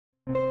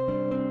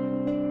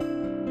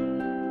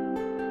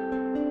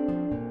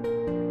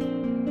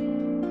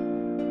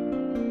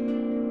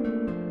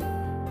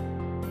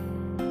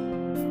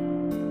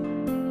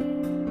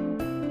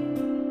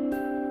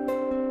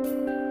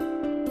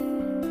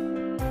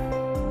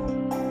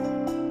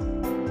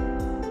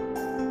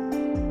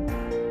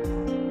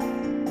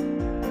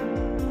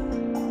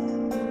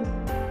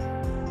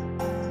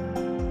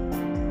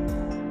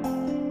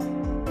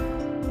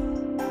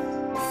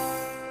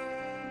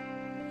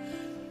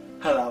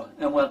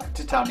and welcome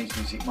to Tony's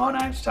Music. My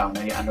name's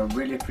Tony and I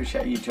really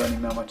appreciate you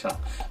joining me on my channel.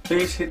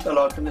 Please hit the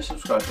like and the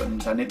subscribe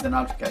buttons and hit the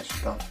notification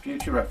bell for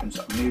future reference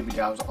of new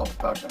videos I'll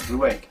post every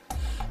week.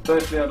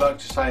 Firstly, I'd like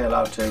to say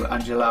hello to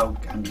Angelo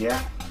Gandia,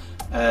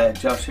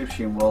 Joseph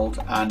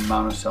Shinwald and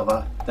Mona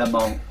Silva. They're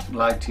my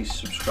latest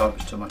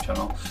subscribers to my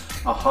channel.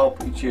 I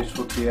hope it's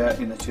useful to you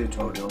in the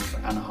tutorials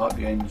and I hope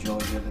you enjoy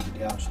the other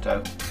videos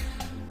too.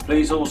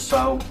 Please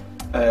also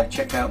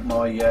check out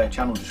my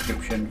channel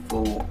description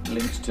for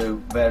links to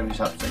various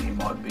apps that you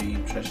might be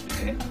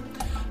interested in.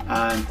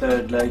 And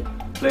thirdly,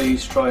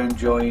 please try and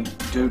join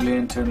Doodly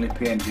and Toonly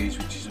PNGs,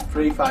 which is a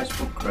free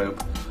Facebook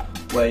group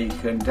where you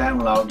can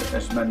download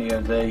as many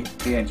of the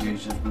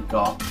PNGs as we've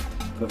got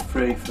for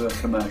free for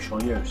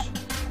commercial use.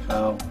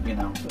 So, you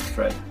know,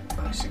 they're free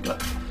basically.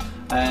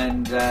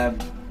 And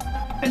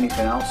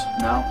anything else?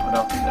 No, I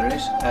don't think there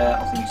is.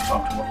 I think it's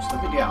time to watch the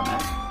video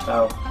now.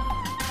 So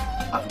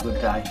have a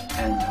good day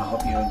and I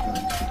hope you enjoy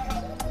this video.